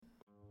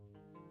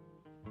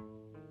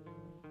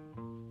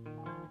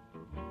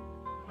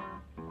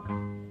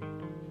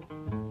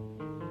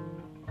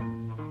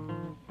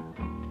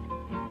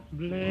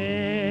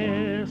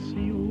bless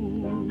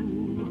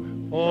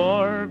you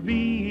for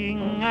being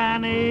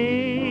an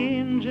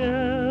angel,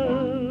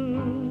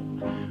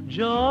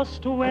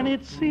 just when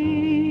it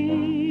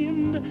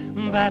seemed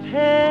that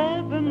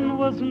heaven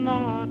was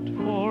not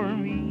for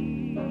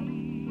me.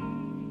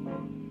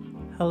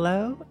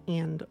 Hello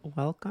and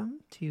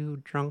welcome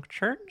to Drunk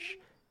Church.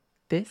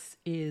 This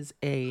is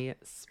a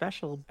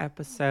special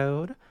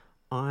episode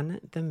on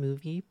the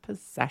movie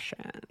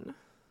Possession.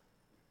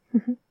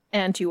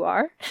 And you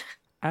are?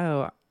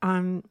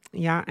 I'm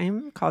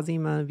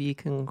Cosima V.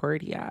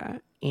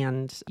 Concordia,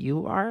 and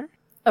you are?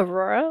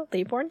 Aurora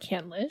Laybourne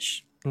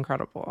Canlish.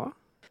 Incredible.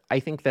 I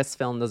think this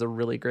film does a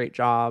really great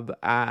job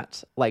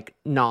at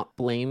not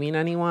blaming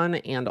anyone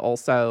and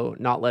also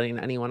not letting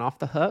anyone off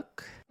the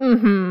hook.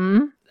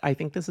 Mm-hmm. I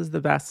think this is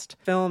the best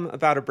film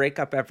about a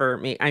breakup ever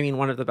made. I mean,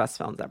 one of the best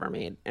films ever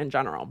made in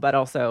general, but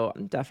also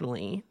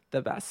definitely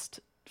the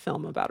best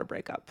film about a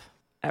breakup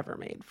ever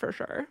made, for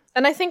sure.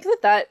 And I think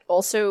that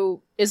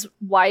also is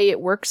why it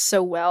works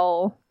so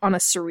well on a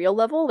surreal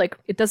level. Like,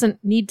 it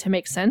doesn't need to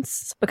make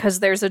sense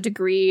because there's a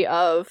degree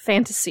of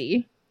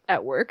fantasy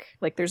at work.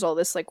 Like, there's all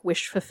this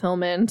wish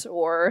fulfillment,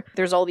 or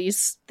there's all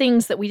these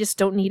things that we just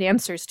don't need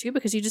answers to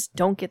because you just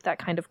don't get that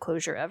kind of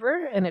closure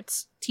ever, and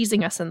it's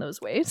teasing us in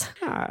those ways.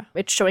 Yeah.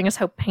 It's showing us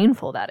how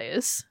painful that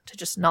is to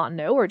just not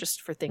know, or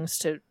just for things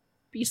to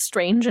be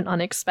strange and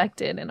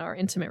unexpected in our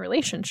intimate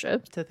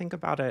relationships. To think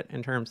about it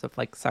in terms of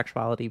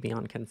sexuality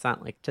beyond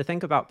consent, to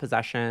think about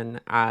Possession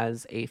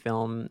as a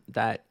film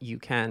that you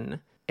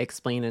can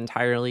explain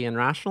entirely in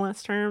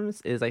rationalist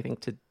terms is, I think,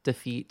 to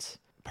defeat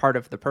part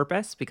of the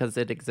purpose, because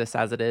it exists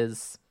as it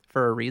is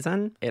for a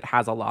reason. It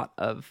has a lot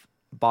of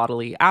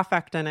bodily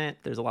affect in it.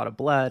 There's a lot of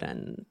blood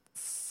and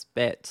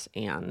spit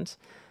and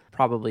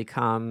probably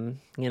cum,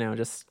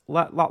 just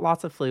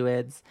lots of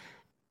fluids.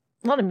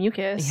 A lot of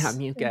mucus. Yeah,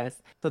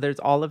 mucus. So there's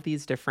all of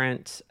these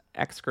different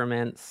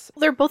excrements.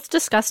 They're both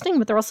disgusting,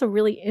 but they're also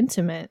really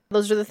intimate.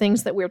 Those are the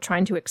things that we're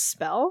trying to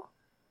expel,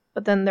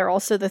 but then they're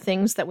also the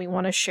things that we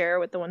want to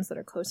share with the ones that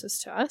are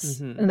closest to us.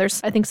 Mm-hmm. And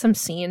there's, I think, some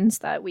scenes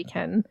that we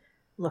can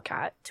look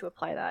at to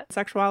apply that.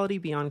 Sexuality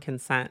Beyond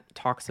Consent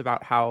talks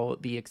about how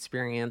the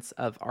experience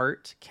of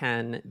art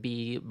can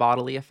be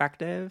bodily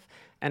affective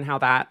and how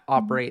that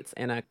operates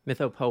in a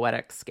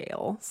mythopoetic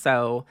scale.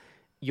 So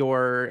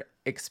you're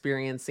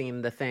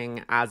experiencing the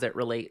thing as it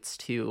relates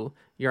to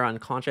your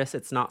unconscious.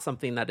 It's not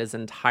something that is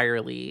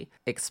entirely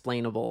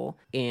explainable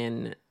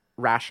in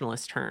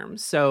rationalist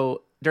terms.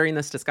 So during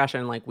this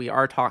discussion, we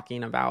are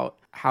talking about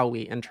how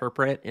we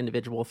interpret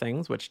individual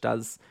things, which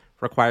does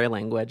require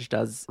language,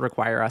 does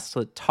require us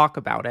to talk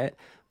about it.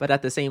 But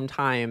at the same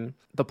time,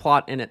 the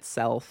plot in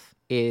itself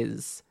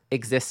is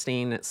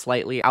existing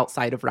slightly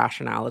outside of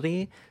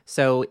rationality.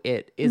 So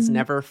it is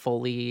never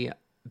fully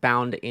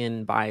bound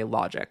in by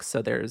logic.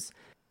 So there's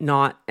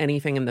not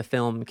anything in the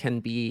film can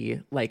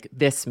be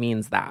this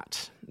means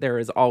that. There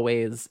is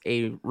always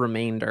a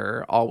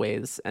remainder,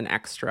 always an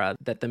extra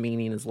that the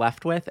meaning is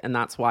left with. And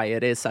that's why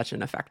it is such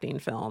an affecting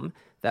film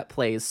that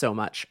plays so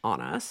much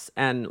on us.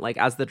 And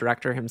as the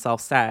director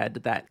himself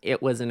said, that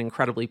it was an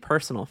incredibly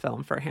personal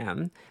film for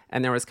him.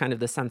 And there was kind of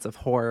this sense of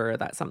horror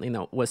that something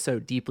that was so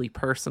deeply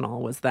personal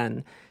was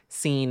then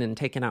seen and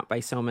taken up by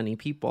so many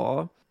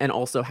people, and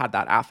also had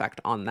that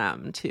affect on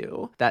them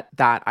too.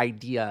 That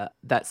idea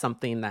that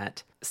something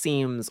that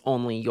seems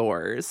only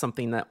yours,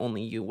 something that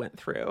only you went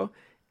through,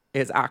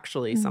 is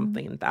actually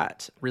something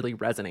that really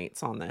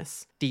resonates on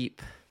this deep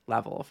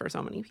level for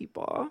so many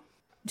people.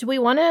 Do we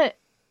want to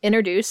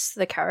introduce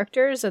the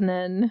characters and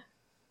then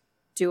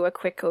do a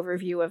quick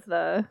overview of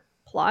the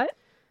plot,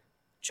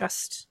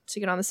 just to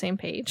get on the same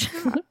page?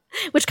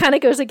 Which kind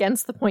of goes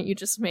against the point you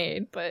just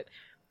made, but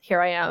here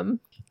I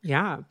am.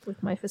 Yeah.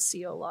 With my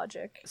facile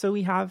logic. So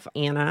we have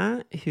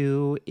Anna,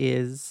 who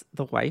is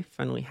the wife,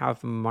 and we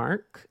have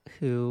Mark,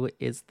 who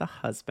is the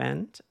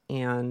husband.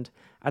 And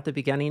at the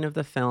beginning of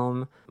the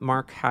film,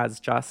 Mark has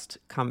just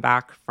come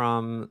back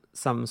from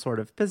some sort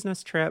of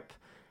business trip,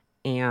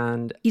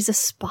 and he's a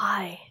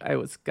spy. I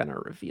was gonna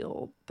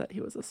reveal that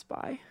he was a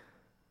spy.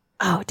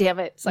 Oh, damn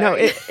it.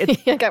 Sorry. No,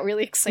 I got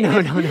really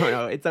excited.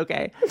 No. It's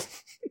okay.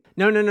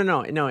 No.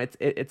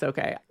 It's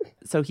okay.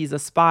 So he's a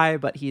spy,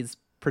 but he's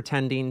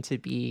pretending to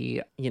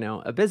be,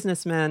 a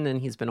businessman,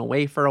 and he's been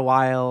away for a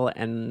while,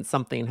 and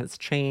something has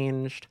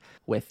changed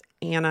with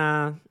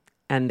Anna,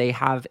 and they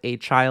have a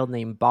child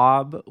named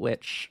Bob,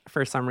 which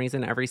for some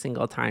reason every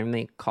single time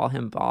they call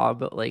him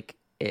Bob,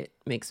 it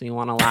makes me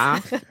want to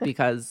laugh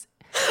because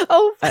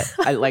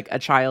a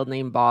child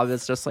named Bob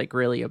is just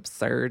really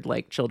absurd.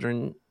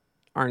 Children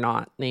are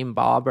not named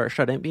Bob or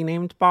shouldn't be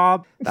named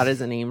Bob. That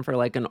is a name for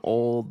an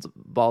old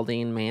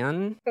balding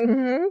man.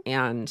 Mm-hmm.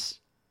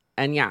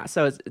 And yeah,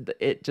 so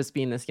it just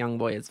being this young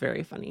boy is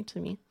very funny to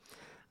me.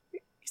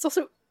 He's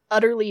also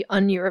utterly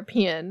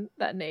un-European,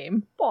 that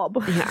name,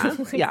 Bob.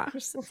 Yeah,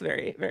 it's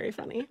very, very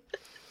funny.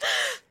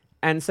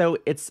 And so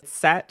it's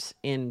set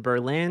in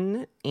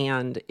Berlin,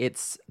 and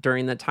it's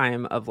during the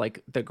time of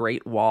the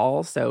Great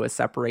Wall, so it's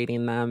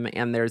separating them,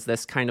 and there's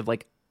this kind of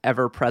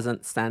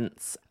ever-present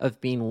sense of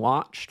being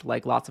watched.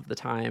 Like lots of the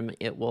time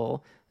it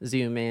will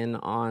zoom in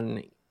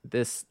on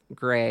this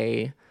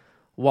gray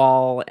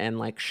wall and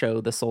like show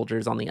the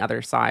soldiers on the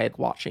other side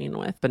watching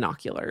with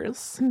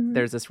binoculars.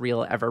 There's this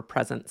real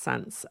ever-present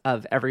sense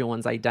of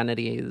everyone's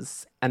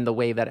identities and the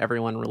way that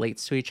everyone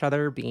relates to each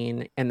other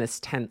being in this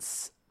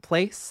tense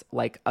place,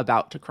 like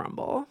about to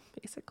crumble,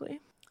 basically.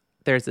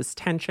 There's this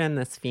tension,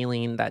 this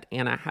feeling that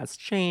Anna has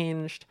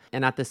changed.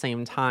 And at the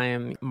same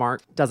time,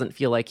 Mark doesn't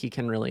feel like he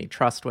can really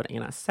trust what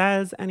Anna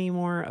says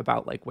anymore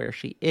about like where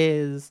she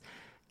is.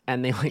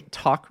 And they like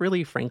talk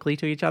really frankly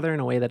to each other in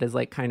a way that is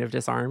like kind of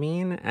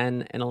disarming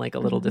and like a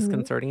little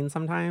disconcerting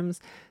sometimes.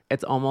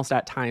 It's almost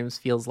at times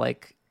feels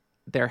like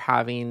they're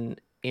having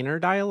inner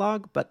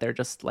dialogue, but they're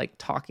just like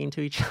talking to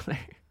each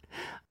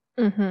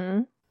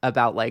other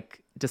about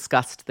like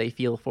disgust they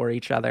feel for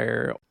each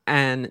other.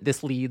 And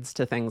this leads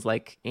to things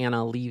like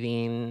Anna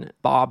leaving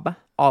Bob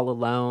all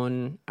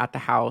alone at the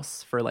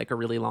house for like a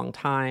really long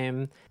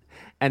time.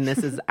 And this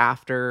is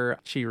after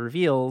she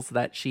reveals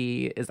that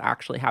she is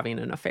actually having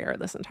an affair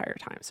this entire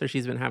time. So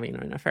she's been having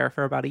an affair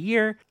for about a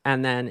year.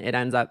 And then it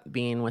ends up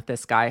being with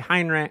this guy,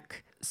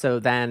 Heinrich. So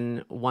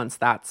then once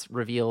that's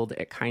revealed,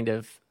 it kind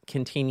of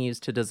continues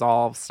to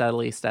dissolve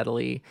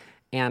steadily.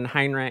 And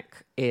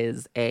Heinrich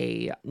is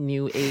a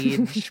new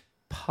age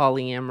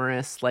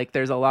polyamorous. Like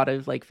there's a lot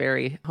of like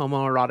very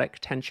homoerotic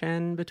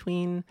tension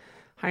between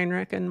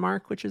Heinrich and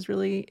Mark, which is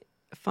really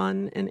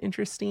fun and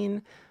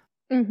interesting.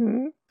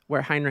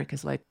 Where Heinrich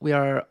is like, we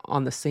are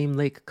on the same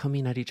lake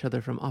coming at each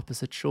other from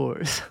opposite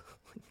shores.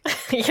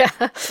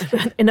 Yeah,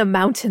 in a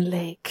mountain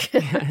lake.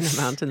 Yeah, in a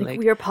mountain lake.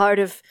 We are part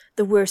of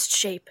the worst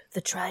shape,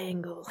 the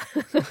triangle.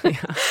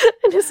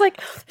 And his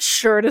like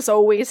shirt is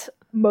always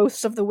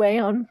most of the way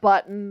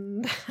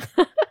unbuttoned.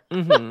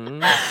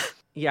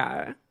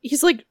 Yeah.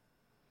 He's like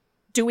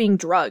doing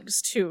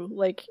drugs too.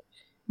 Like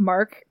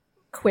Mark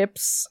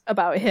quips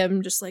about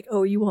him just like,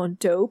 oh, you on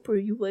dope? Or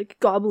you like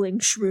gobbling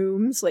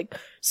shrooms? Like,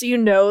 so you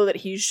know that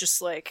he's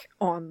just like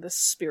on the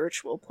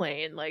spiritual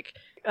plane, like,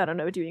 I don't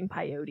know, doing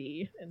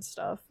peyote and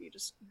stuff. You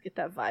just get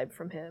that vibe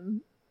from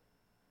him.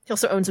 He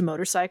also owns a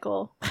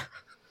motorcycle.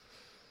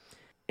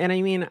 And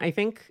I mean, I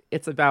think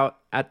it's about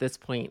at this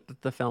point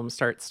that the film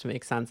starts to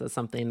make sense as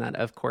something that,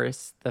 of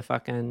course, the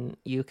fucking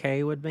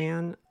UK would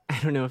ban. I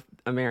don't know if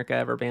America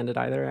ever banned it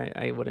either.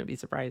 I wouldn't be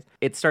surprised.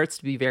 It starts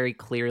to be very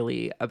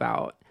clearly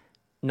about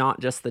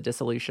not just the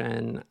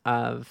dissolution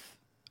of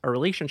a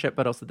relationship,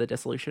 but also the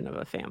dissolution of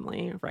a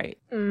family, right?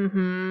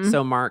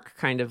 So Mark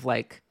kind of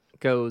like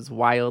goes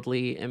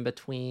wildly in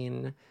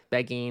between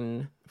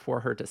begging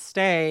for her to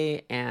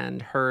stay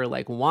and her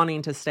like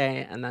wanting to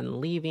stay and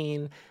then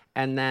leaving,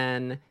 and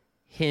then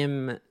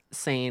him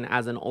saying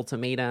as an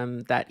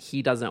ultimatum that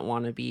he doesn't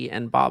want to be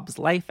in Bob's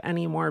life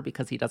anymore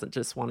because he doesn't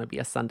just want to be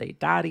a Sunday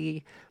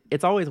daddy.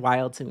 It's always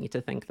wild to me to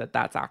think that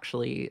that's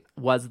actually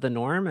was the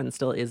norm and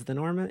still is the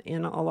norm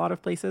in a lot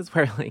of places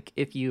where like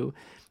if you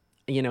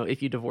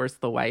divorce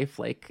the wife,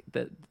 like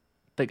the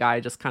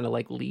guy just kind of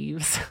like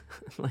leaves,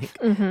 like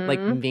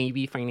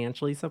maybe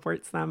financially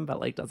supports them, but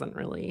like doesn't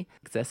really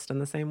exist in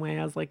the same way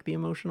as like the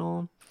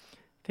emotional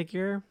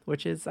figure,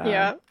 which is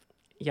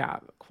yeah,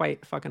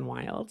 quite fucking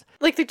wild.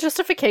 Like the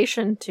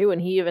justification too,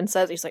 and he even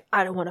says he's like,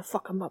 I don't want to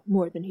fuck him up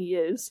more than he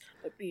is,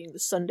 like being the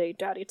Sunday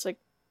daddy. It's like,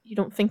 you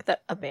don't think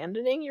that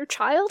abandoning your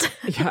child?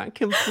 Yeah,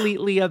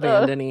 completely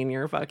abandoning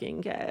your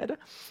fucking kid.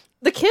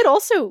 The kid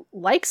also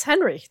likes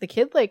Henrik. The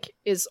kid like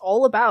is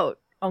all about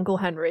Uncle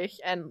Henrik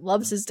and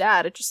loves his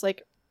dad. It's just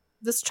like,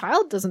 this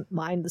child doesn't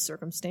mind the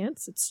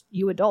circumstance. It's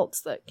you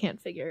adults that can't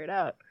figure it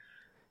out.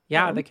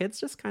 Yeah, the kid's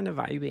just kind of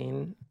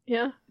vibing.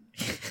 Yeah.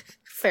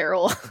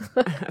 Feral.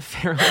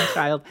 Feral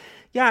child.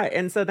 Yeah,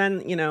 and so then,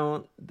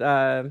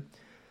 the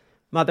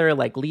mother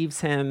like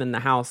leaves him in the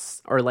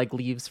house or like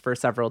leaves for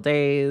several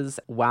days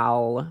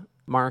while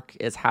Mark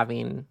is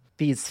having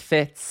these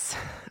fits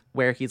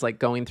where he's like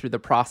going through the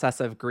process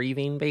of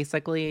grieving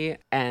basically,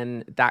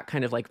 and that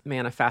kind of like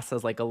manifests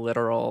as like a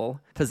literal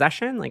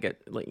possession. Like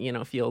it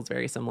feels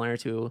very similar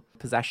to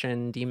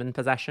demon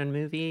possession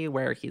movie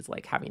where he's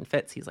like having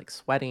fits, he's like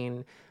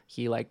sweating,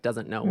 he like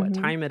doesn't know what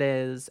time it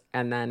is,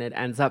 and then it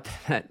ends up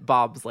that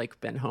Bob's like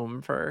been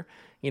home for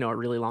a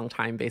really long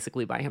time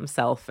basically by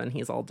himself, and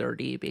he's all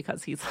dirty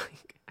because he's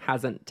like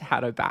hasn't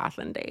had a bath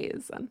in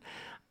days.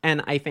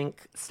 And I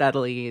think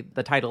steadily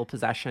the title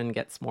possession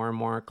gets more and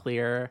more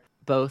clear,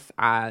 both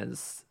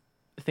as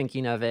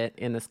thinking of it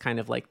in this kind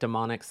of like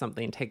demonic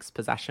something takes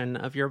possession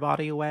of your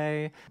body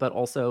way, but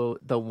also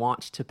the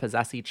want to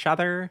possess each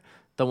other,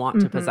 the want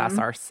to possess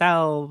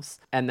ourselves,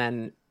 and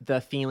then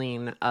the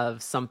feeling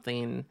of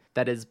something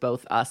that is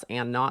both us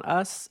and not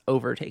us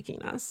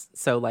overtaking us.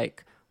 So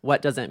like,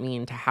 what does it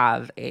mean to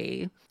have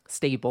a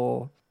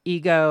stable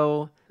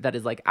ego that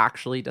is like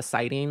actually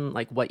deciding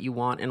like what you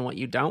want and what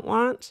you don't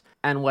want,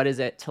 and what is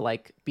it to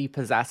like be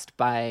possessed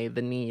by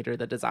the need or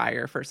the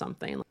desire for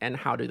something, and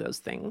how do those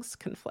things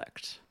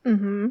conflict?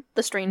 The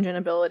strange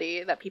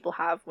inability that people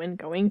have when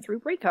going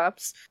through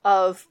breakups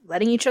of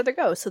letting each other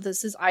go. So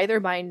this is either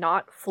by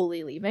not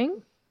fully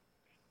leaving,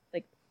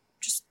 like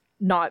just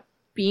not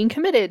being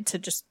committed to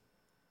just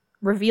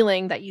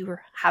revealing that you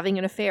were having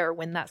an affair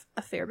when that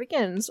affair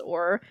begins,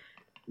 or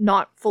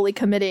not fully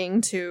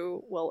committing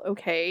to, well,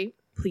 okay,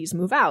 please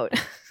move out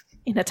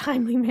in a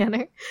timely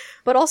manner,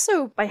 but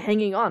also by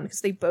hanging on,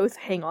 because they both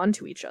hang on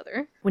to each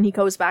other. When he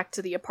goes back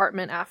to the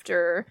apartment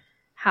after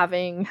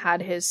having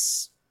had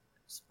his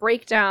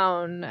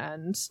breakdown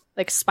and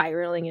like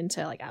spiraling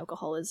into like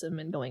alcoholism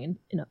and going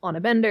on a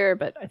bender,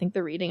 but I think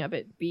the reading of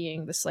it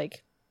being this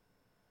like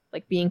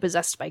being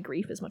possessed by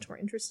grief is much more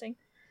interesting.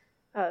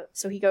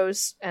 So he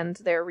goes and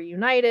they're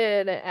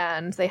reunited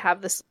and they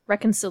have this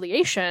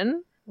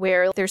reconciliation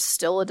where there's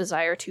still a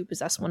desire to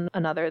possess one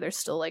another. There's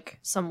still like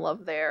some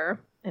love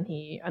there, and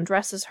he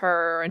undresses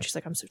her and she's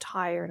like, I'm so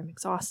tired, I'm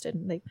exhausted,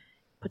 and they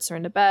puts her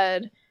into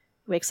bed.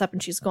 He wakes up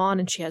and she's gone,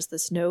 and she has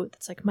this note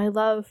that's like, my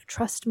love,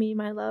 trust me,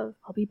 my love,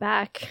 I'll be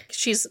back.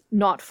 She's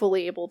not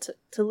fully able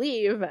to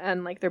leave,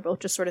 and like they're both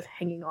just sort of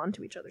hanging on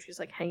to each other. She's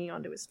like hanging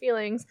on to his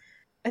feelings.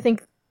 I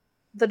think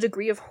the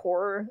degree of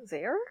horror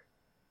there,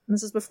 and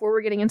this is before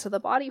we're getting into the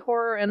body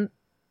horror, and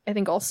I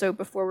think also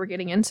before we're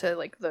getting into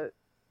like the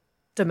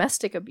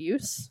domestic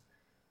abuse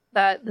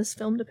that this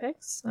film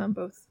depicts,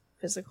 both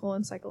physical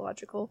and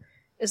psychological,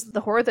 is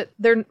the horror that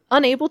they're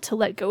unable to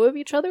let go of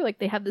each other. Like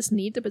they have this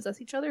need to possess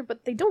each other,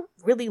 but they don't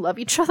really love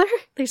each other.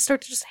 They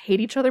start to just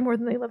hate each other more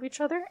than they love each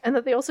other, and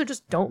that they also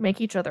just don't make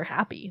each other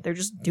happy. They're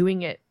just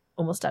doing it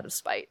almost out of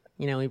spite.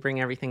 You know, we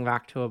bring everything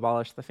back to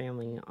abolish the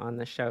family on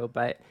the show,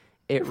 but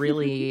it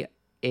really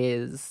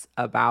is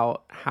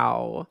about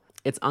how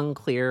it's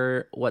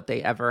unclear what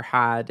they ever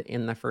had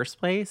in the first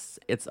place.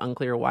 It's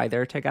unclear why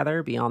they're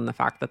together beyond the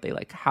fact that they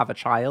like have a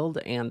child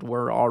and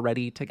were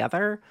already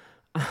together.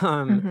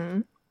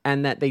 And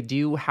that they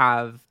do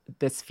have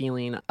this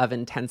feeling of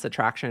intense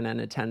attraction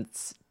and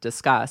intense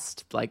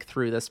disgust like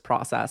through this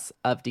process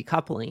of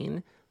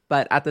decoupling.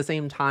 But at the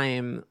same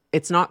time,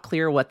 it's not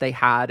clear what they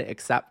had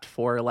except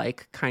for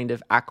like kind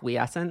of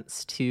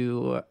acquiescence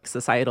to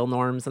societal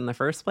norms in the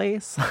first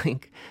place.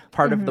 Like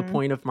part of the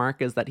point of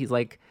Mark is that he's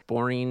like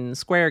boring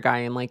square guy,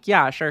 and like,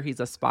 yeah, sure,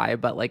 he's a spy,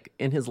 but like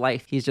in his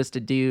life, he's just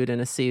a dude in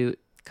a suit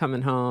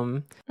coming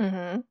home.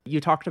 You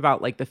talked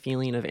about like the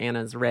feeling of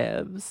Anna's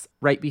ribs.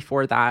 Right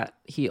before that,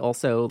 he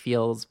also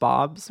feels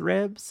Bob's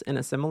ribs in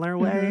a similar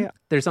way.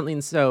 There's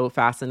something so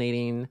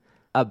fascinating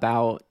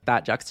about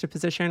that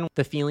juxtaposition,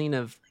 the feeling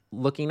of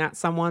looking at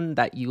someone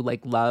that you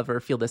like love or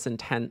feel this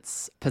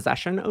intense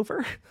possession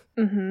over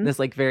this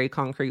like very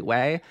concrete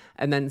way,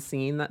 and then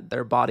seeing that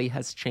their body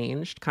has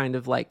changed kind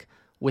of like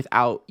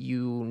without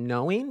you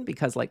knowing,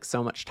 because like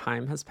so much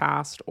time has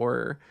passed,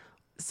 or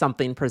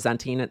something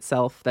presenting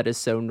itself that is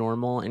so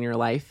normal in your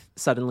life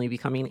suddenly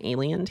becoming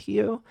alien to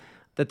you,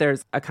 that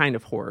there's a kind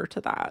of horror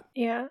to that.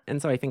 Yeah.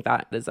 And so I think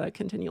that is a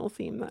continual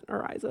theme that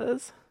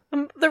arises.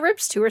 The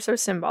ribs, too, are so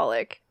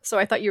symbolic. So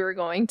I thought you were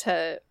going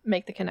to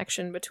make the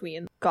connection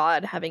between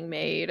God having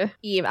made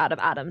Eve out of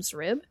Adam's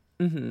rib.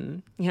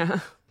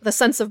 Yeah. The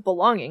sense of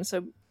belonging.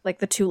 So, like,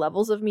 the two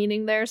levels of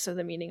meaning there. So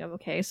the meaning of,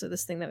 okay, so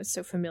this thing that was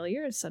so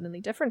familiar is suddenly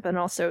different. But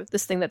also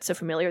this thing that's so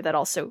familiar that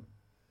also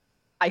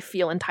I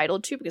feel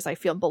entitled to, because I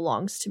feel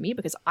belongs to me,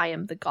 because I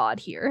am the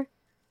God here.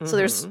 So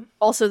there's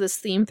also this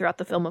theme throughout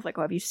the film of, like,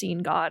 oh, have you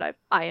seen God?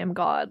 I am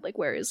God. Like,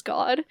 where is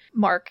God?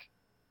 Mark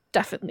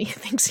definitely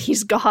thinks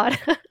he's God.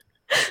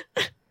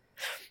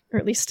 Or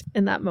at least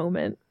in that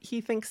moment. He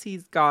thinks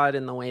he's God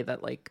in the way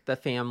that like the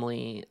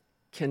family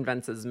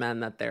convinces men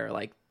that they're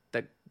like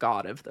the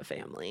god of the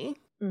family,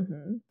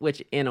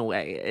 which in a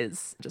way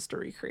is just a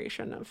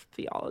recreation of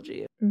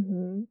theology.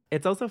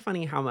 It's also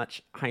funny how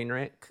much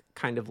Heinrich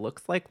kind of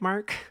looks like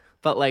Mark,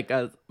 but like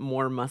a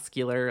more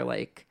muscular,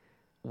 like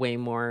way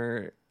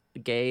more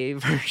gay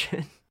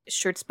version. His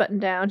shirt's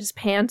buttoned down, his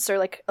pants are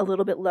like a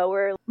little bit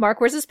lower.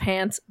 Mark wears his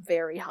pants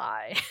very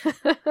high.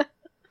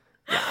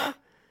 Yeah.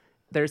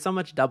 There's so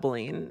much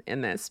doubling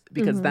in this,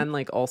 because then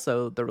like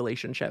also the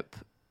relationship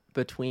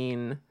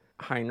between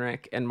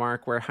Heinrich and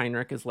Mark, where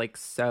Heinrich is like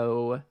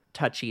so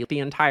touchy. The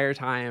entire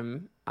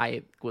time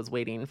I was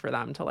waiting for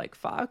them to like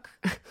fuck.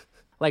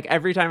 Like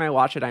every time I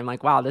watch it, I'm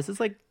like, wow, this is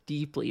like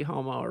deeply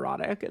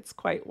homoerotic. It's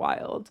quite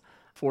wild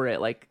for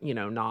it, like, you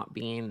know, not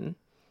being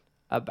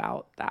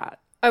about that.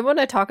 I want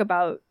to talk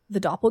about the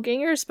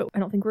doppelgangers, but I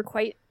don't think we're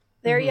quite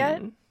there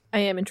yet. I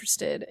am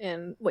interested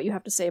in what you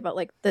have to say about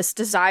like this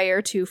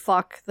desire to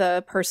fuck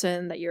the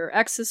person that your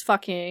ex is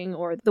fucking,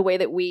 or the way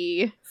that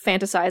we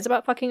fantasize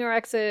about fucking our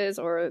exes,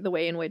 or the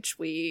way in which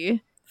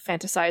we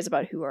fantasize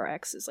about who our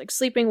ex is like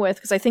sleeping with.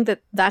 Because I think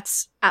that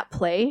that's at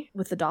play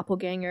with the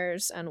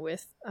doppelgangers and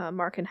with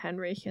Mark and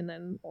Henrik, and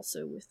then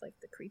also with like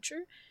the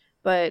creature.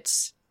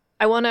 But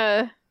I want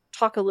to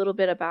talk a little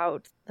bit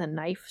about the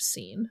knife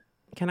scene.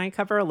 Can I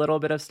cover a little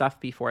bit of stuff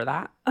before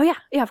that? Oh, yeah.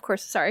 Yeah, of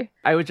course. Sorry.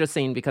 I was just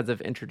saying because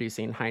of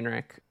introducing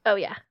Heinrich. Oh,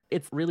 yeah.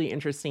 It's really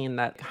interesting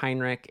that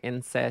Heinrich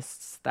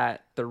insists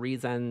that the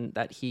reason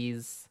that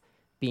he's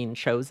being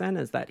chosen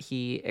is that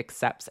he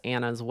accepts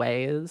Anna's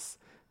ways,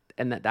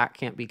 and that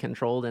can't be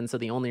controlled. And so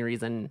the only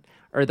reason,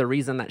 or the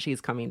reason that she's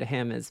coming to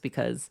him, is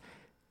because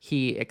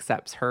he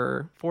accepts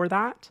her for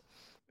that.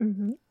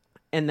 And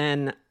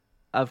then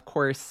of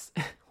course,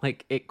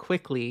 like it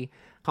quickly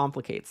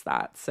complicates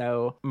that.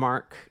 So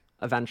Mark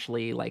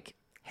eventually like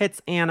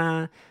hits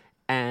Anna,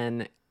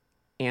 and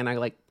Anna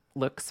like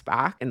looks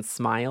back and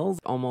smiles,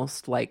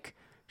 almost like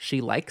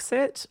she likes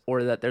it,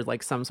 or that there's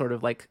like some sort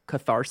of like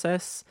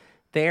catharsis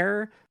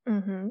there.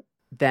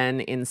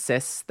 Then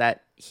insists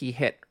that he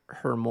hit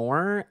her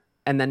more,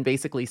 and then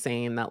basically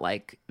saying that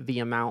like the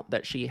amount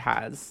that she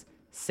has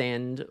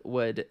sinned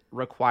would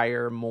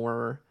require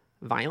more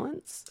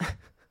violence.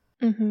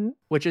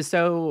 Which is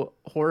so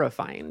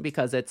horrifying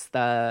because it's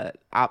the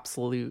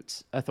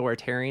absolute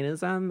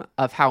authoritarianism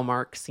of how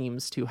Mark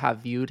seems to have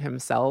viewed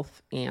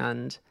himself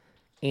and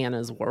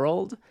Anna's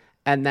world.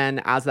 And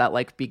then as that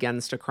like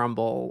begins to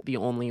crumble, the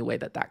only way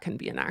that that can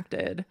be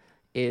enacted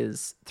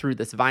is through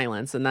this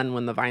violence. And then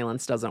when the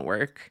violence doesn't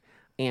work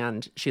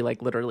and she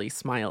like literally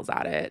smiles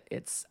at it,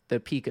 it's the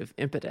peak of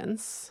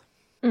impotence.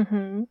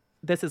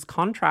 This is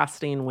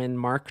contrasting when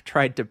Mark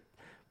tried to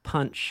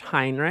punch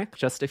Heinrich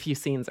just a few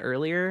scenes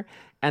earlier,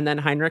 and then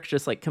Heinrich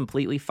just like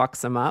completely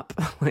fucks him up.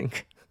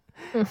 Like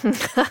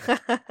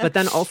but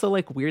then also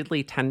like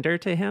weirdly tender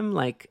to him,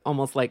 like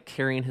almost like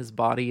carrying his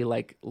body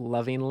like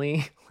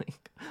lovingly,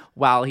 like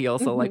while he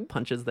also like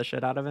punches the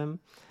shit out of him.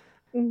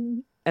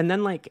 And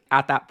then like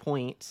at that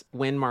point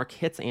when Mark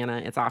hits Anna,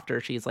 it's after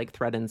she's like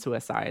threatened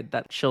suicide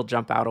that she'll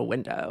jump out a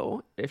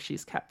window if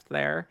she's kept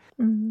there.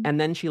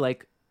 And then she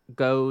like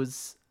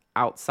goes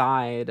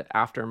outside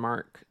after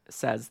Mark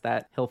says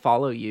that he'll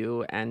follow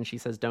you, and she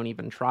says don't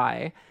even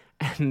try,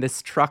 and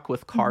this truck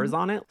with cars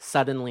on it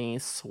suddenly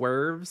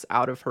swerves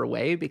out of her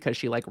way because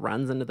she like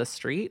runs into the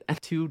street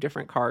and 2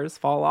 different cars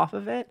fall off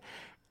of it,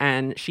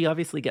 and she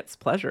obviously gets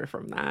pleasure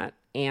from that.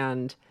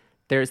 And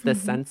there's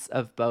this sense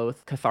of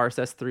both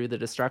catharsis through the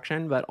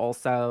destruction, but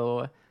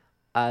also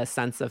a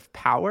sense of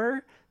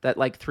power that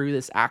like through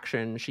this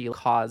action she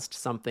caused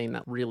something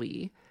that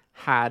really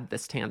had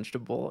this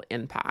tangible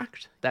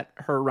impact, that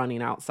her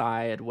running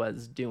outside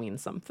was doing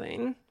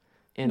something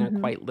in a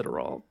quite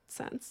literal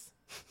sense.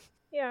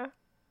 Yeah.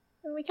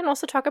 And we can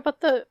also talk about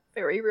the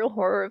very real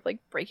horror of like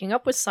breaking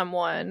up with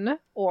someone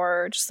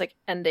or just like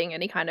ending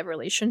any kind of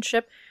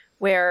relationship,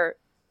 where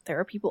there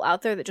are people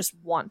out there that just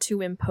want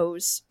to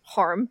impose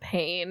harm,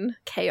 pain,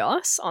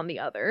 chaos on the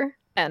other,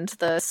 and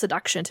the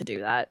seduction to do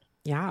that.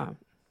 Yeah.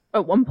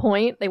 At one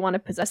point they want to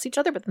possess each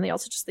other, but then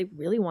they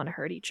really want to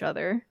hurt each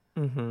other.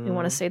 They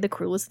want to say the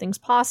cruelest things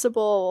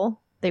possible.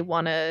 They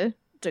want to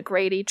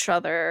degrade each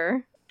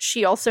other.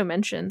 She also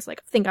mentions,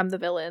 like, think I'm the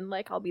villain,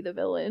 like, I'll be the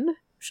villain.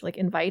 She, like,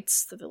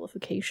 invites the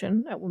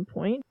vilification at one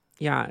point.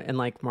 Yeah, and,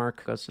 like,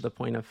 Mark goes to the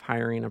point of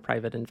hiring a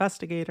private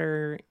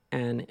investigator,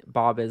 and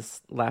Bob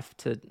is left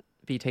to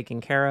be taken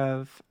care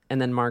of.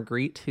 And then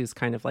Marguerite, who's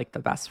kind of, like, the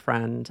best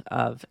friend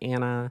of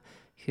Anna,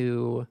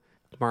 who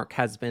Mark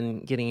has been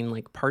getting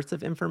like parts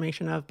of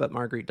information of, but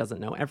Marguerite doesn't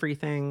know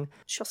everything.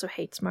 She also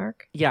hates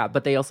Mark. Yeah,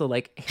 but they also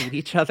like hate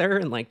each other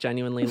and like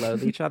genuinely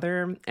loathe each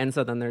other. And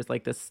so then there's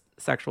like this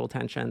sexual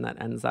tension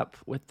that ends up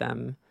with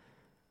them.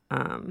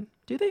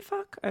 Do they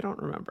fuck? I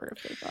don't remember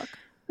if they fuck.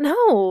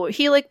 No,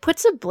 he like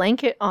puts a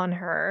blanket on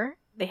her.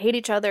 They hate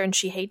each other and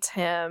she hates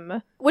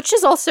him, which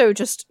is also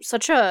just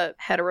such a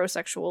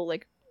heterosexual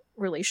like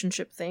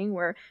relationship thing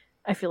where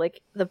I feel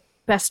like the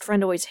best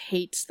friend always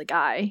hates the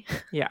guy.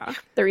 Yeah.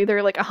 They're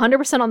either like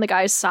 100% on the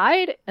guy's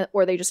side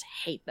or they just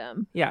hate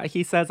them. Yeah,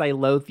 he says, I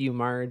loathe you,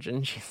 Marge,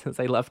 and she says,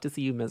 I love to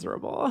see you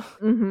miserable.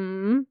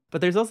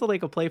 But there's also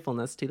like a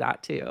playfulness to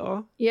that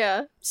too.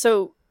 Yeah.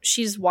 So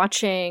she's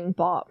watching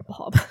Bob.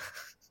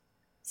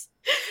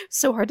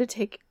 So hard to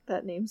take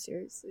that name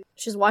seriously.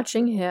 She's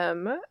watching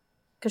him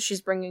because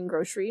she's bringing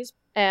groceries,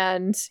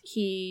 and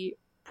he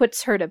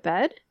puts her to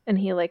bed, and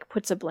he like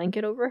puts a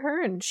blanket over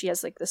her, and she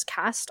has like this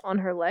cast on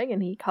her leg,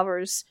 and he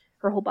covers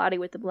her whole body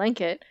with the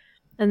blanket.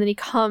 And then he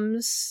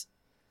comes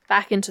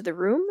back into the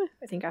room,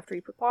 I think after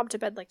he put Bob to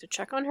bed, like to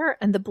check on her,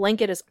 and the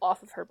blanket is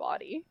off of her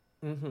body.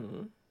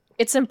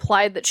 It's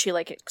implied that she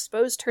like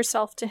exposed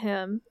herself to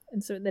him,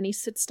 and so then he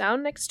sits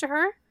down next to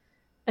her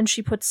and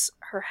she puts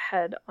her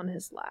head on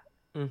his lap.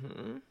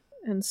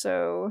 And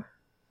so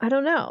I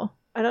don't know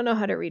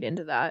how to read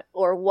into that,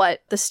 or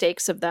what the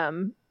stakes of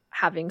them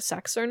having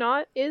sex or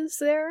not is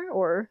there,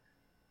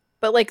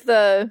 but like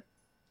I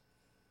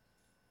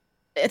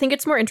think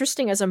it's more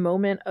interesting as a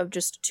moment of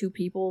just 2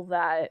 people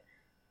that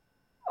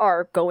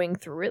are going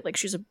through it. Like,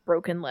 she's a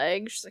broken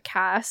leg, she's a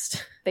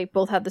cast. They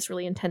both have this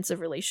really intensive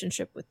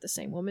relationship with the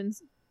same woman.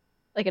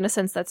 Like, in a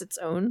sense, that's its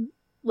own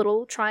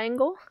little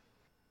triangle.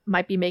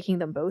 Might be making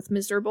them both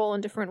miserable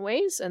in different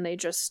ways, and they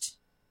just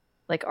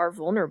like are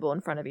vulnerable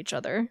in front of each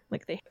other.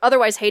 Like, they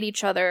otherwise hate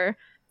each other,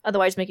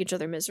 otherwise make each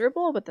other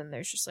miserable, but then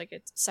there's just like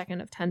a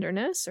second of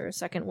tenderness, or a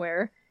second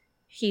where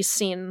he's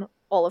seen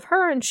all of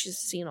her and she's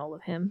seen all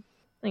of him.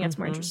 I think that's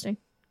more interesting.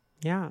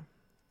 Yeah.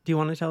 Do you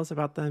want to tell us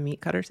about the meat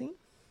cutter scene?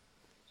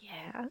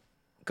 Yeah.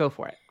 Go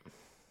for it.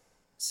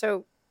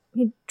 So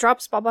he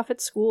drops Bob off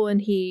at school,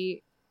 and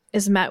he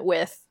is met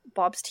with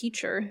Bob's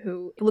teacher,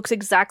 who looks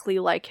exactly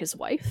like his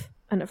wife.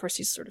 And at first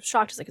he's sort of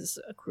shocked. He's like, is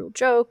this a cruel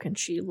joke? And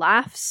she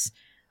laughs.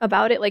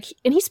 about it. Like,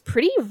 and he's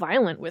pretty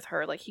violent with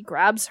her. Like, he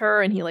grabs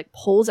her and he like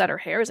pulls at her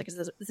hair. He's like,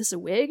 is this a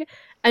wig?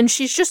 And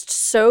she's just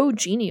so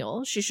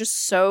genial. She's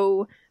just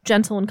so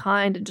gentle and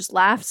kind and just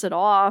laughs it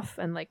off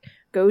and like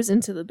goes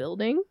into the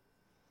building.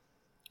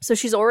 So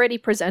she's already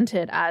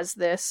presented as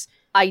this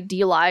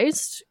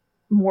idealized,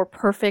 more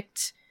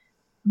perfect,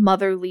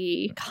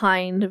 motherly,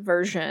 kind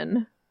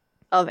version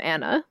of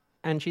Anna.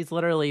 And she's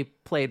literally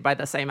played by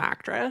the same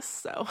actress,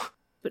 so.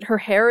 But her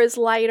hair is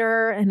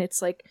lighter and it's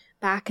like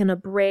back in a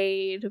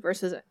braid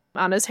versus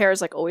Anna's hair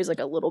is like always like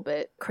a little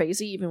bit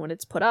crazy even when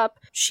it's put up.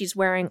 She's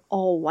wearing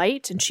all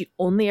white and she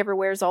only ever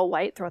wears all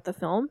white throughout the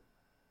film.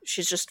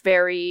 She's just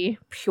very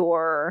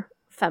pure,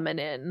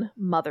 feminine,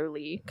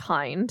 motherly,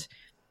 kind.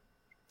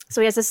 So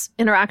he has this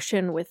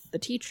interaction with the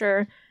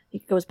teacher. He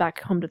goes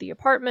back home to the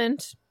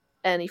apartment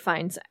and he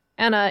finds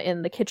Anna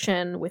in the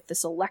kitchen with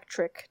this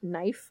electric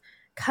knife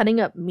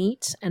cutting up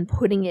meat and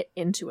putting it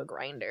into a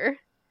grinder.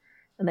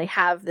 And they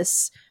have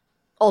this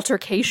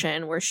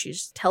altercation where she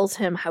tells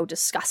him how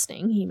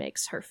disgusting he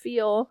makes her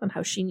feel and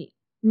how she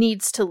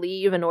needs to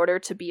leave in order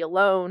to be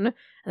alone and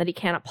that he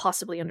cannot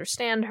possibly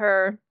understand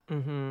her.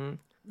 Mm-hmm.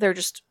 They're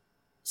just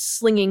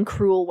slinging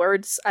cruel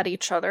words at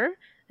each other.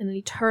 And then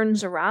he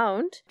turns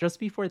around. Just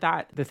before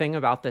that, the thing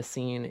about this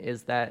scene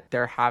is that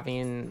they're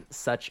having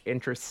such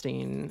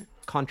interesting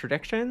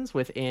contradictions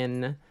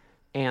within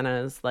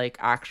Anna's like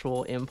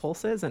actual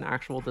impulses and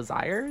actual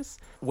desires,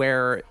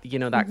 where, you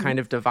know, that kind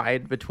of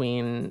divide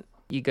between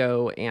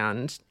ego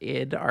and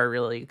id are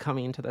really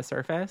coming to the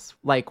surface.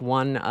 Like,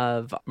 one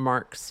of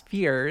Mark's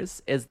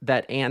fears is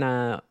that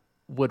Anna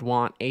would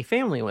want a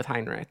family with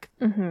Heinrich.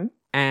 Mm-hmm.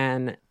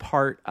 And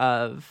part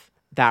of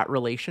that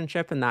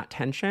relationship and that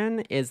tension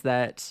is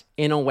that,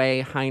 in a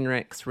way,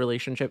 Heinrich's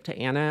relationship to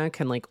Anna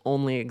can like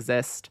only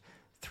exist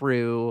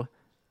through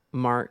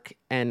Mark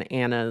and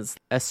Anna's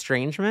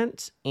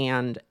estrangement,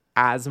 and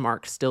as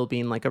Mark still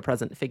being like a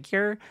present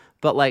figure,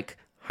 but like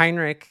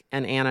Heinrich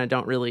and Anna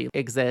don't really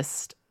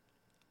exist,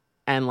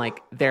 and like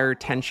their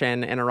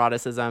tension and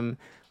eroticism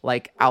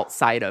like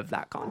outside of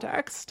that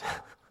context.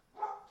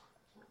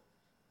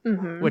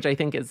 Mm-hmm. Which I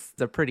think is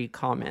a pretty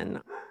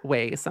common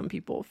way some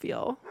people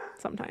feel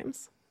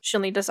sometimes. She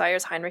only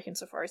desires Heinrich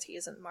insofar as he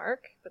isn't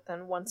Mark, but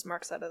then once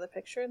Mark's out of the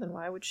picture, then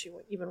why would she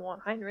even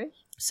want Heinrich?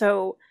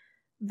 So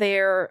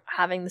they're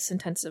having this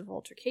intensive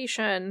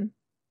altercation,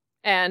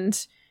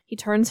 and he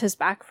turns his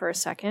back for a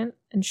second,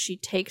 and she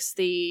takes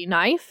the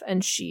knife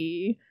and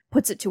she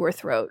puts it to her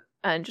throat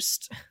and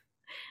just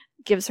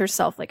gives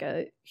herself like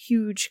a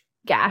huge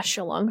gash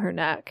along her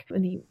neck.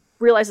 And he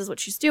realizes what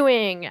she's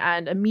doing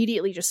and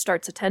immediately just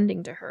starts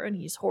attending to her, and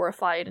he's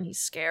horrified and he's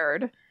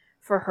scared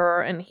for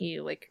her, and he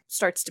like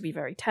starts to be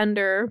very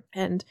tender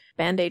and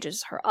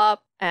bandages her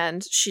up,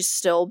 and she's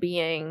still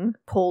being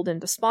cold and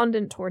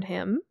despondent toward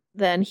him.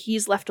 Then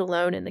he's left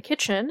alone in the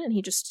kitchen, and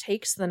he just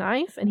takes the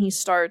knife and he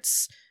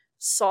starts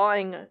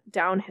sawing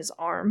down his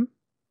arm,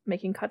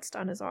 making cuts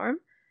down his arm,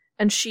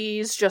 and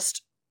she's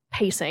just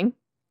pacing,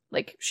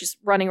 like she's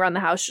running around the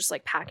house just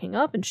like packing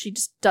up, and she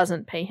just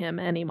doesn't pay him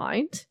any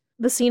mind.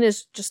 The scene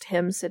is just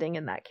him sitting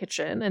in that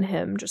kitchen and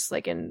him just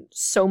like in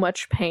so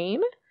much pain,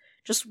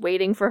 just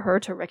waiting for her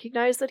to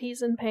recognize that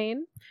he's in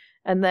pain.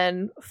 And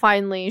then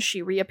finally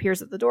she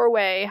reappears at the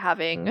doorway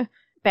having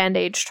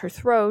bandaged her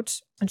throat,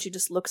 and she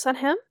just looks at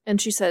him and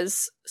she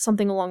says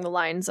something along the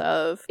lines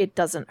of, "It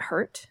doesn't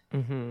hurt."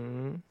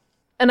 Mm-hmm.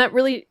 And that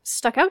really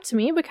stuck out to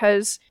me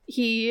because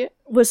he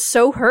was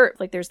so hurt.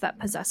 Like, there's that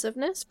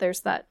possessiveness,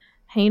 there's that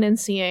pain in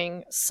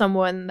seeing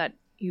someone that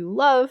you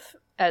love,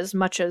 as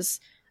much as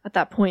at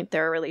that point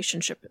their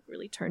relationship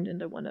really turned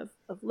into one of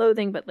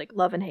loathing, but like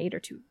love and hate are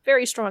two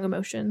very strong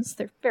emotions.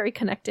 They're very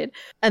connected.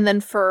 And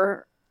then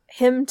for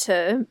him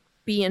to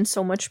be in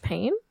so much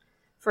pain,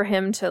 for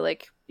him to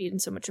like be in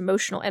so much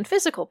emotional and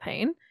physical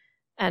pain,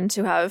 and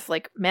to have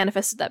like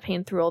manifested that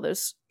pain through all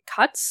those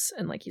cuts,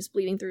 and like he's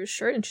bleeding through his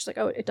shirt, and she's like,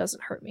 "Oh, it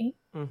doesn't hurt me."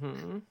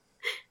 Mm-hmm.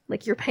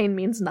 Like, your pain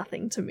means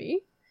nothing to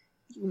me.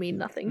 You mean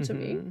nothing to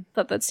me.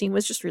 Thought that scene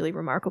was just really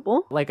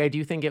remarkable. Like, I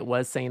do think it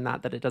was saying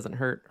that it doesn't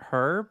hurt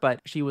her, but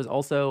she was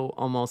also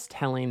almost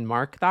telling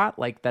Mark that,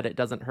 like, that it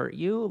doesn't hurt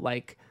you,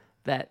 like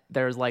that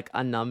there's like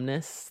a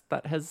numbness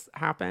that has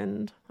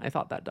happened. I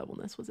thought that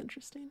doubleness was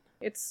interesting.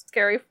 It's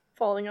scary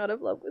falling out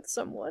of love with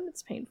someone.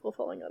 It's painful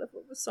falling out of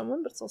love with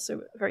someone, but it's also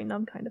a very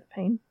numb kind of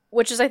pain,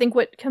 which is, I think,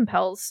 what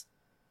compels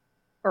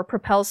or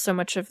propels so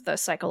much of the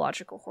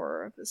psychological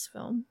horror of this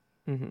film.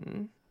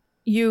 Mm-hmm.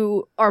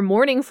 You are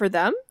mourning for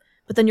them,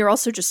 but then you're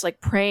also just like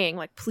praying,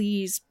 like,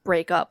 please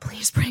break up,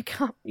 please break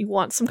up. You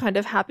want some kind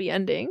of happy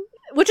ending,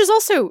 which is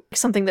also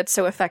something that's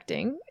so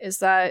affecting, is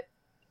that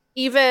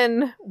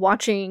even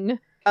watching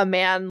a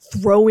man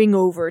throwing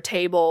over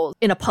tables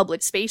in a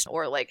public space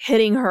or like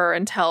hitting her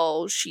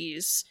until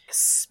she's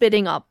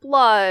spitting up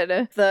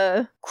blood,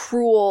 the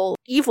cruel,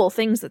 evil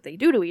things that they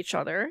do to each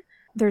other,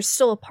 there's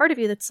still a part of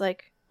you that's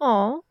like,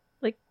 oh,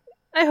 like,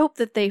 I hope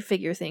that they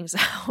figure things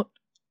out.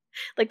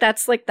 Like,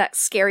 that's like that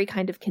scary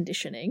kind of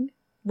conditioning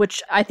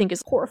which I think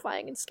is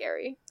horrifying and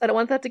scary. I don't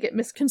want that to get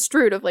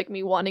misconstrued of like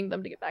me wanting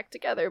them to get back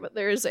together, but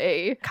there's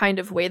a kind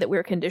of way that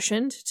we're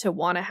conditioned to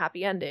want a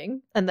happy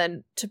ending, and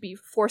then to be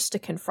forced to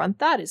confront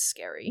that is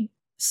scary.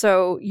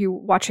 So you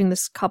watching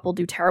this couple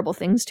do terrible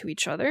things to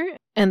each other,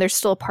 and there's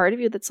still a part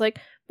of you that's like,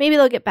 maybe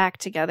they'll get back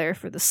together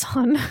for the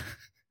son.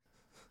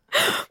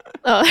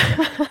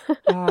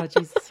 Oh,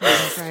 Jesus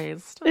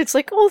Christ. It's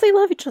like, oh, they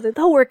love each other.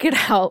 They'll work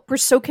it out. We're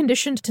so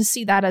conditioned to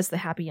see that as the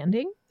happy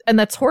ending. And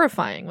that's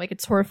horrifying. Like,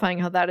 it's horrifying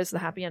how that is the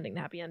happy ending.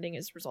 The happy ending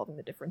is resolving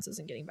the differences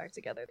and getting back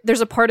together.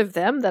 There's a part of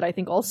them that I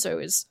think also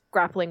is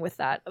grappling with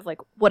that of like,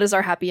 what does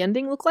our happy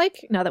ending look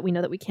like now that we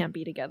know that we can't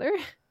be together?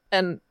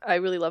 And I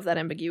really love that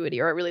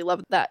ambiguity, or I really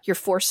love that you're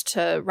forced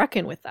to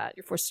reckon with that.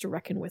 You're forced to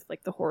reckon with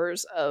like the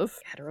horrors of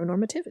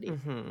heteronormativity.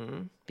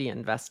 Mm-hmm. The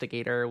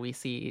investigator, we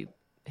see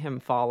him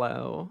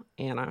follow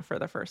Anna for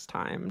the first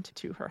time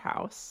to her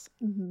house.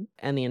 Mm-hmm.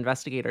 And the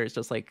investigator is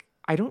just like,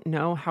 I don't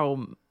know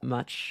how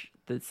much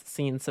this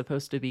scene's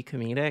supposed to be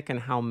comedic and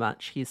how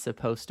much he's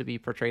supposed to be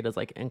portrayed as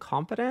like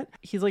incompetent.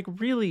 He's like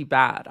really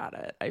bad at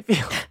it, I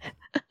feel.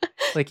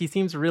 Like he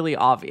seems really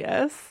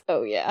obvious.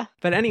 Oh yeah.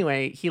 But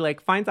anyway, he like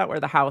finds out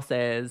where the house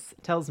is,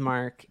 tells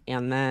Mark,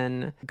 and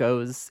then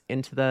goes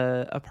into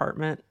the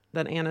apartment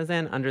that Anna's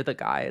in under the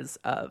guise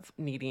of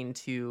needing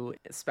to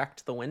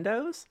inspect the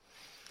windows.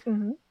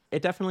 Mm-hmm.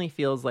 It definitely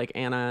feels like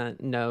Anna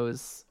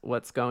knows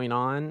what's going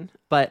on,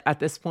 but at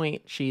this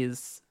point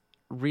she's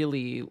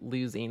really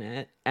losing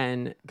it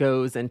and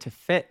goes into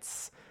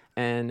fits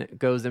and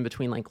goes in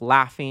between like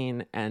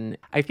laughing, and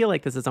I feel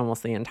like this is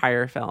almost the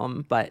entire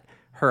film, but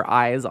her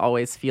eyes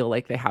always feel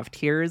like they have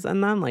tears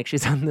in them, like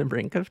she's on the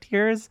brink of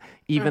tears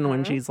even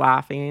when she's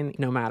laughing,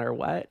 no matter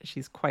what.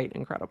 She's quite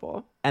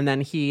incredible. And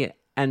then he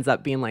ends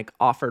up being like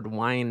offered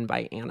wine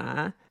by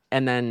Anna,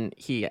 and then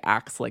he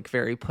acts like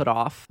very put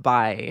off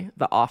by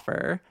the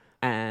offer,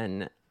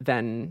 and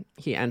then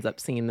he ends up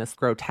seeing this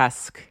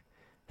grotesque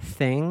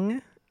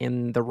thing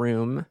in the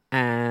room,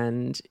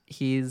 and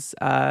he's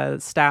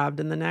stabbed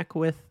in the neck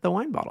with the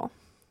wine bottle.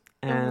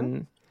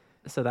 And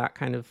so that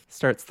kind of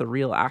starts the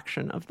real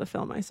action of the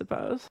film, I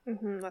suppose.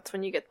 Mm-hmm. That's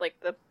when you get like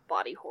the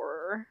body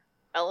horror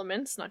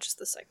elements, not just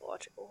the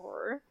psychological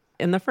horror.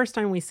 And the first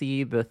time we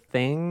see the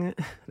thing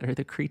or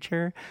the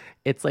creature,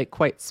 it's like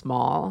quite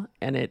small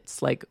and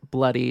it's like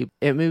bloody.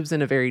 It moves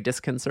in a very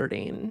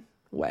disconcerting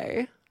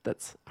way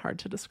that's hard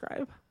to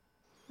describe.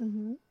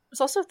 Mm-hmm. I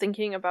was also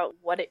thinking about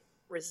what it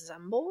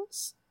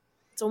resembles.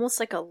 It's almost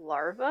like a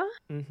larva.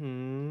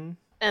 Mm-hmm.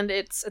 And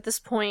it's, at this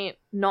point,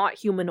 not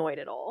humanoid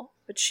at all,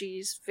 but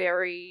she's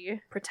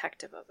very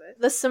protective of it.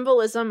 The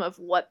symbolism of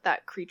what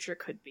that creature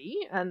could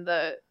be and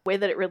the way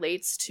that it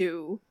relates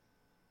to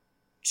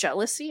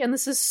jealousy, and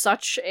this is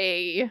such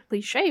a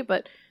cliche,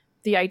 but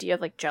the idea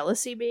of like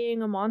jealousy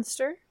being a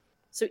monster.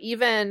 So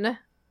even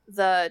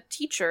the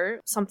teacher,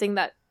 something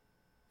that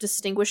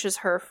distinguishes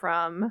her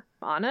from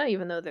Anna,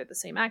 even though they're the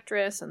same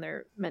actress and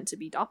they're meant to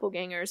be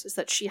doppelgangers, is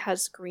that she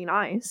has green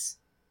eyes.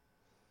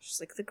 She's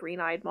like the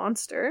green-eyed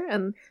monster,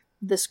 and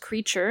this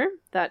creature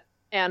that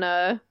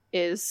Anna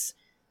is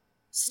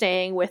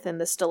staying with in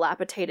this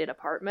dilapidated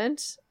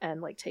apartment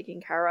and like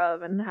taking care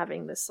of and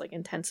having this like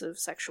intensive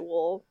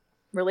sexual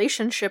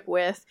relationship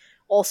with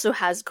also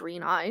has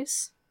green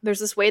eyes. There's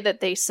this way that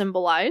they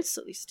symbolize,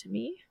 at least to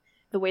me,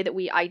 the way that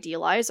we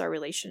idealize our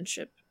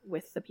relationship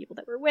with the people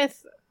that we're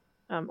with,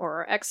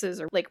 or our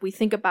exes, or like we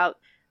think about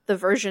the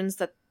versions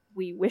that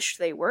we wish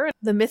they were.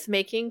 The myth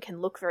making can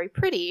look very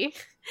pretty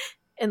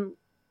and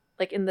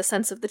like in the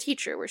sense of the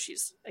teacher, where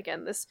she's,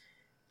 again, this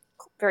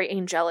very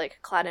angelic,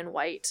 clad in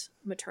white,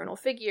 maternal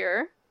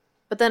figure.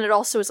 But then it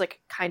also is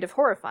like kind of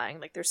horrifying.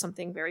 Like there's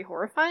something very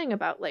horrifying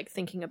about like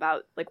thinking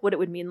about like what it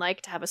would mean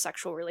like to have a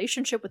sexual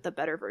relationship with the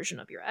better version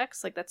of your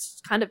ex. Like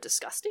that's kind of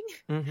disgusting.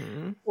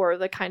 Mm-hmm. Or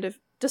the kind of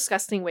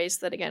disgusting ways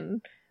that,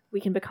 again,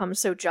 we can become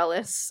so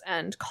jealous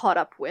and caught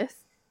up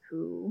with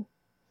who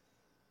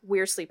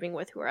we're sleeping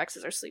with, who our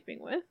exes are sleeping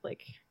with,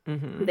 like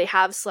who they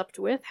have slept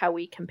with, how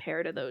we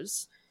compare to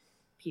those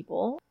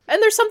people.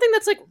 And there's something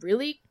that's like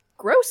really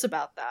gross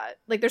about that.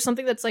 Like there's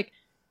something that's like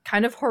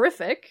kind of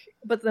horrific,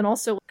 but then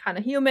also kind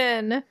of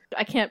human.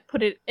 I can't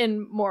put it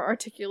in more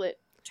articulate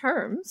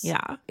terms.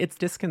 Yeah, it's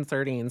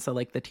disconcerting. So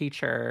like the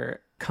teacher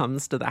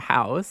comes to the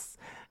house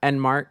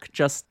and Mark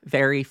just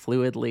very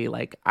fluidly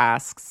like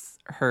asks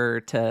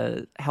her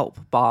to help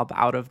Bob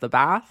out of the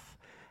bath.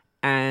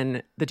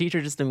 And the teacher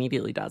just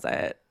immediately does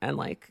it and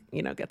like,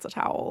 you know, gets a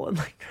towel and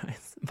like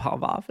dries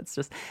Bob off.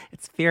 It's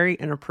very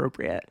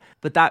inappropriate.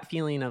 But that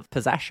feeling of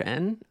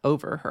possession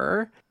over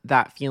her,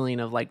 that feeling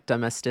of like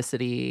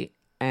domesticity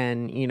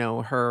and, you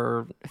know,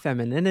 her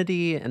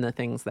femininity and the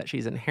things that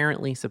she's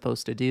inherently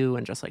supposed to do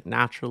and just like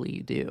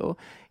naturally do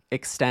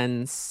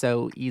extends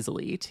so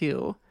easily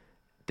to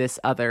this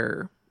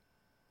other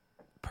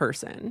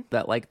person,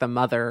 that like the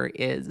mother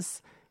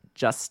is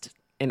just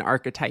an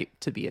archetype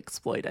to be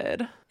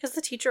exploited. Because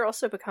the teacher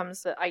also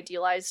becomes the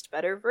idealized,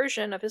 better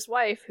version of his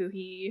wife who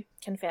he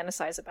can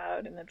fantasize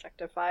about and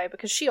objectify,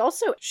 because she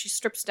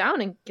strips down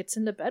and gets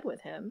into bed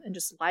with him and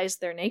just lies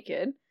there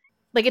naked.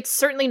 Like, it's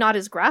certainly not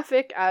as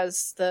graphic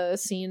as the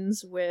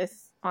scenes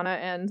with Anna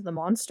and the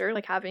monster,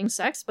 like, having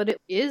sex, but it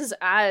is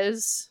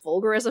as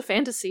vulgar as a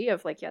fantasy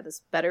of, like, yeah,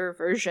 this better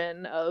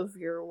version of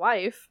your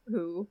wife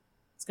who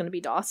is going to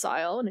be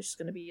docile and is just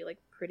going to be, like,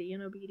 pretty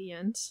and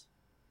obedient,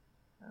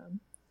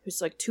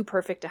 who's, like, too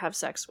perfect to have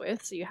sex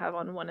with. So you have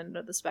on one end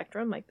of the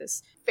spectrum, like,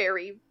 this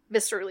very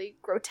viscerally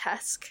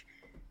grotesque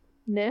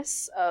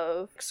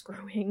of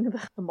screwing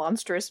the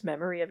monstrous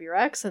memory of your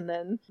ex, and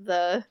then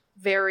the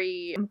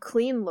very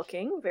clean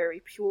looking, very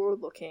pure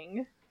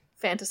looking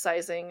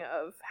fantasizing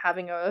of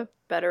having a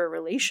better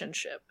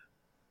relationship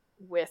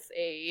with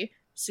a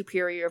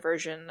superior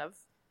version of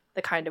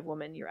the kind of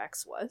woman your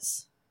ex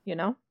was, you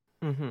know?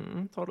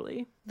 Mm-hmm,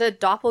 totally. The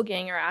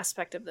doppelganger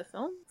aspect of the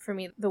film, for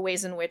me, the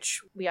ways in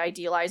which we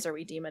idealize or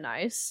we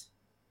demonize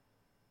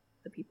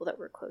the people that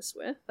we're close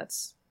with,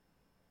 that's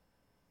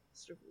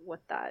sort of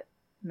what that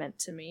meant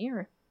to me,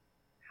 or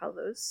how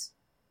those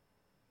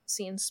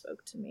scenes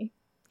spoke to me.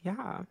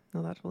 Yeah,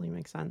 no, that totally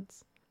makes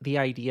sense. The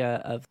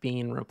idea of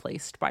being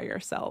replaced by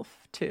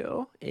yourself,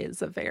 too,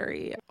 is a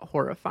very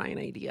horrifying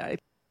idea.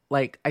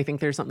 Like, I think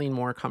there's something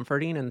more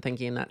comforting in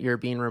thinking that you're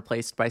being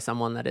replaced by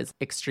someone that is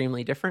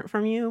extremely different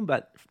from you,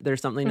 but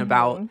there's something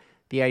about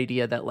the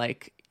idea that,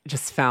 like,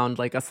 just found,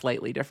 like, a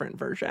slightly different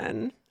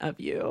version of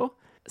you,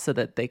 so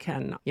that they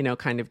can, you know,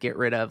 kind of get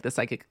rid of the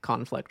psychic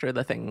conflict or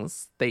the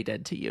things they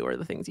did to you or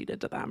the things you did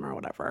to them or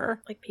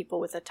whatever. Like people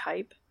with a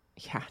type.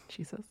 Yeah,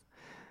 Jesus.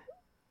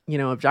 You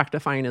know,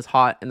 objectifying is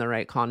hot in the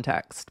right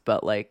context,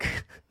 but,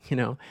 like, you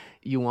know,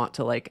 you want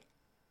to, like,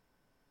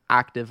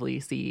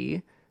 actively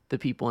see the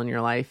people in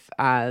your life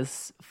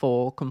as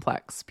full,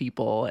 complex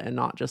people and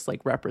not just,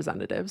 like,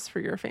 representatives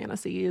for your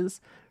fantasies,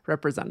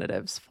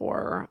 representatives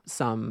for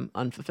some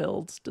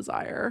unfulfilled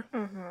desire.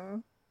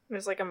 Mm-hmm.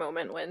 There's, like, a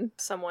moment when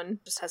someone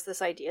just has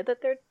this idea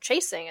that they're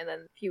chasing, and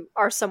then if you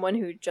are someone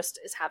who just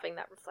is having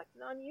that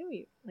reflected on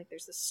you, like,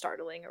 there's this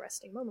startling,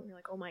 arresting moment. You're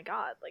like, oh my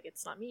god, like,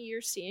 it's not me you're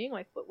seeing,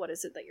 like, but what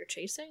is it that you're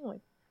chasing? Like,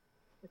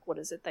 what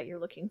is it that you're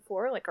looking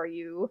for? Like, are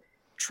you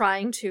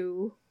trying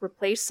to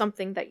replace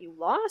something that you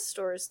lost,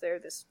 or is there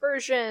this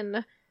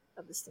version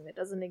of this thing that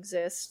doesn't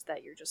exist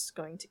that you're just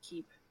going to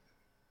keep,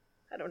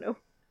 I don't know,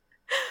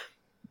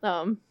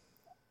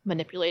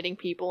 manipulating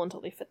people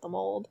until they fit the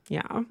mold?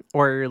 Yeah.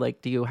 Or,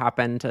 like, do you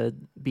happen to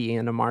be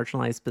in a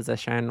marginalized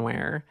position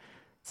where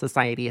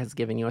society has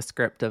given you a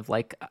script of,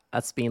 like,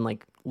 us being,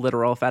 like,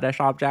 literal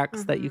fetish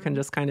objects that you can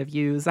just kind of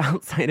use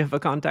outside of a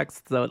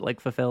context, so it, like,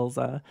 fulfills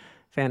a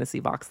fantasy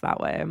box that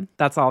way?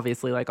 That's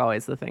obviously, like,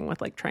 always the thing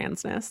with, like,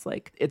 transness.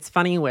 Like, it's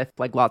funny with,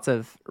 like, lots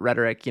of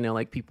rhetoric, you know,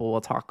 like, people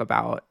will talk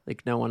about,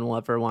 like, no one will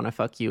ever want to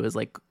fuck you as,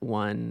 like,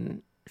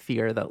 one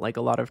fear that, like,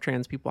 a lot of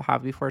trans people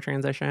have before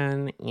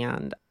transition.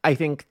 And I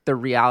think the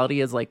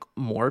reality is, like,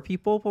 more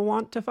people will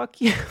want to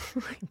fuck you.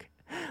 Like,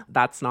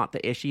 that's not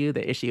the issue.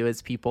 The issue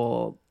is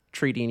people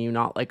treating you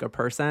not like a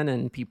person,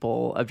 and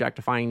people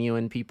objectifying you,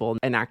 and people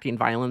enacting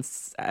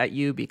violence at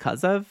you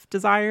because of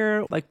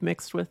desire, like,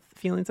 mixed with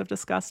feelings of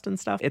disgust and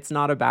stuff. It's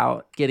not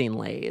about getting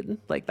laid.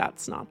 Like,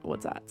 that's not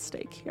what's at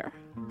stake here.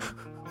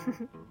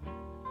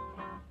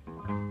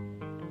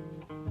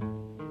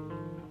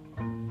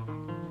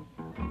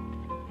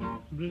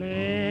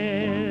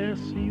 Bless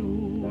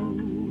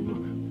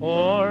you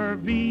for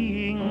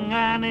being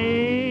an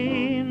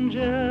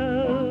angel,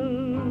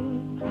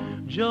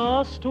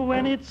 just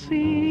when it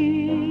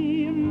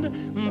seemed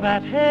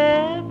that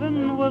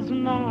heaven was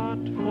not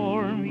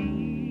for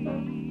me.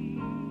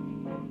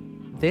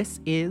 This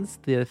is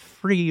the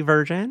free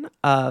version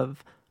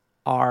of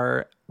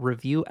our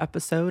review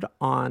episode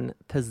on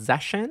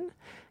Possession.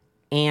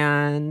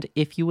 And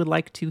if you would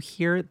like to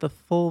hear the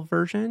full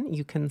version,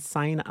 you can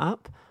sign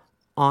up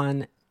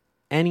on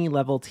any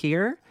level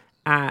tier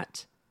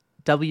at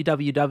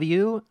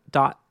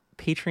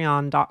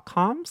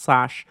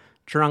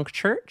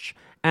www.patreon.com/drunkchurch,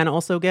 and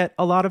also get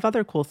a lot of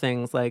other cool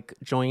things like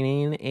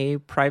joining a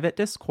private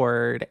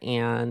Discord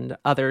and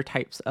other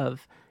types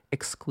of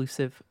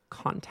exclusive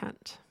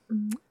content.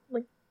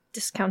 Like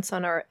discounts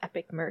on our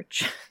epic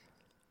merch.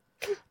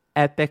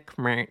 Epic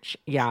merch.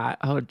 Yeah.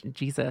 Oh,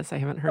 Jesus. I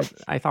haven't heard.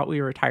 I thought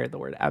we retired the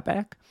word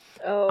epic.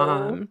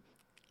 Oh,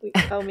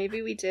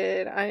 maybe we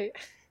did.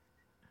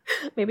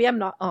 Maybe I'm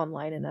not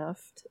online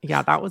enough.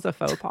 Yeah, that was a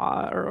faux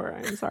pas, Aurora.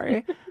 I'm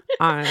sorry.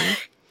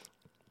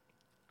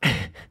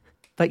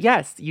 But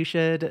yes, you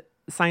should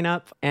sign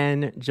up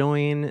and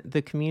join the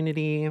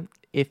community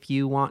if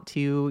you want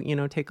to, you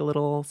know, take a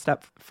little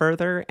step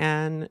further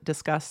and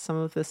discuss some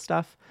of this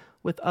stuff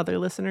with other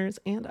listeners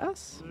and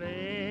us.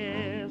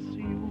 Bless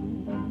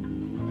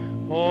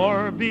you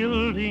for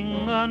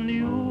building a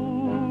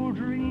new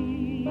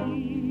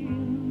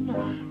dream,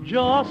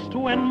 just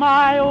when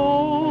my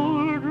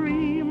old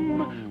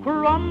dream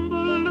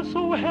crumbled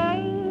so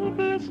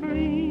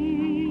helplessly.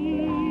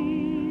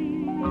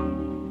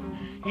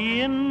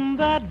 In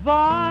that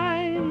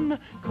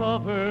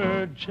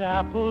vine-covered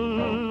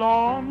chapel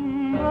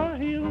on the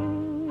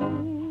hill,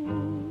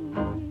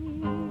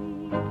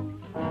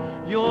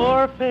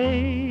 your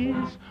face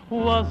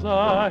was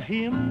a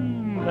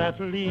hymn that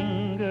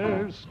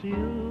lingers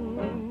still.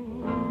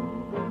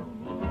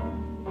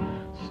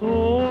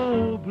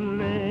 So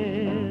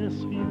bless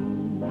you,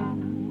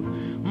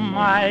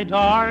 my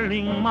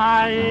darling,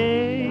 my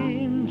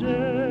angel.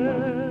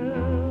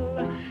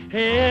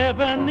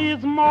 Heaven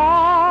is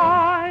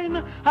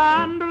mine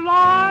and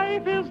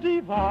life is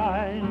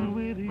divine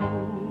with you.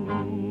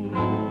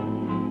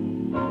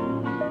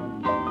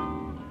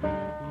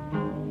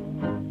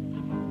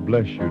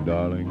 Bless you,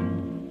 darling,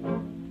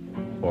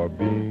 for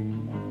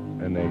being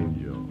an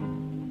angel.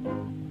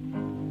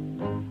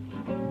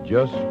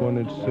 Just when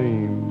it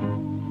seemed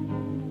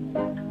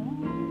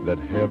that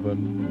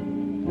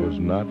heaven was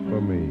not for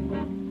me.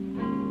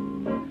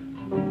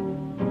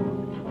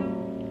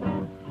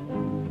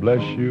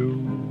 Bless you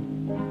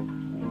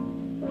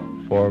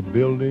for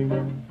building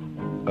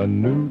a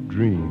new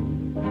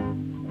dream.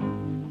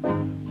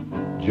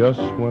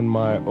 Just when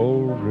my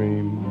old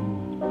dream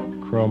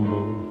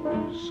crumbled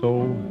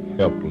so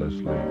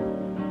helplessly.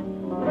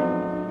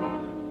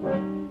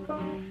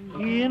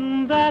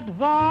 In that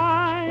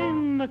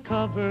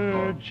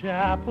vine-covered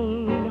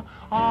chapel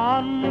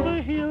on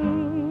the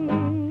hill,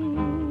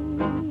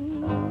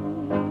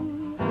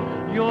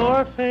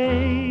 your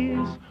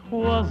face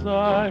was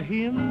a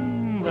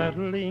hymn that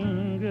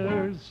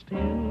lingers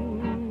still.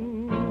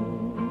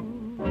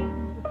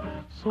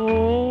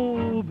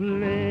 So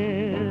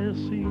bless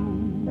you,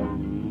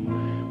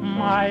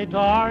 my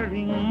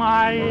darling,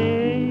 my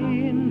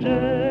angel.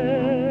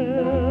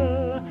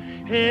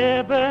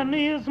 Heaven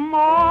is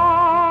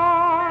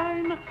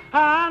mine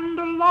and